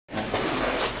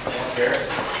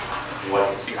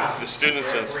The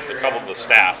students and a couple of the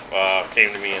staff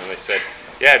came to me and they said,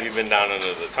 "Yeah, have you been down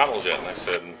into the tunnels yet?" And I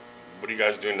said, "What are you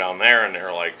guys doing down there?" And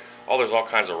they're like, "Oh, there's all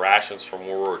kinds of rations from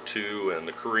World War II and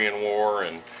the Korean War."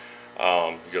 And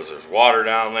he goes, "There's water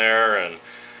down there." And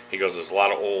he goes, "There's a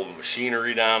lot of old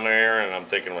machinery down there." And I'm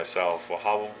thinking to myself,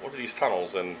 well, what are these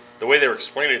tunnels? And the way they were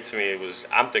explaining it to me,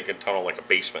 I'm thinking tunnel like a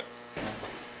basement.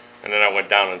 And then I went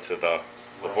down into the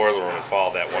boiler room and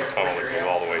followed that one tunnel that goes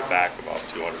all the way back about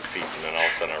 200 feet. And then all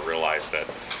of a sudden I realized that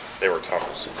they were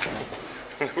tunnels.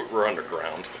 We're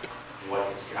underground.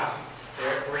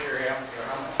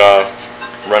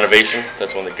 Renovation,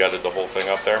 that's when they gutted the whole thing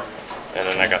up there. And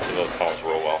then I got to know the tunnels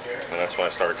real well. And that's when I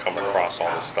started coming across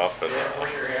all this stuff. And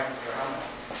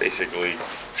basically,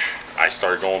 I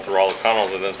started going through all the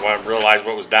tunnels, and that's when I realized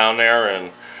what was down there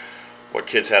and what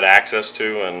kids had access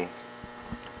to. And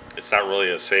it's not really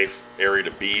a safe area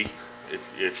to be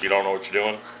if you don't know what you're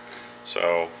doing.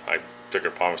 So I took it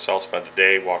upon myself, spent a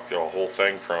day, walked through the whole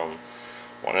thing from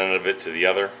one end of it to the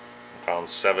other. Found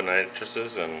 7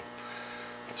 entrances, and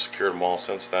I've secured them all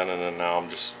since then. And then now I'm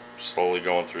just slowly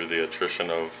going through the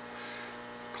attrition of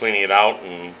cleaning it out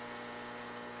and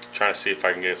trying to see if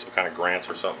I can get some kind of grants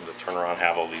or something to turn around and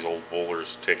have all these old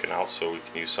boulders taken out so we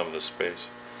can use some of this space.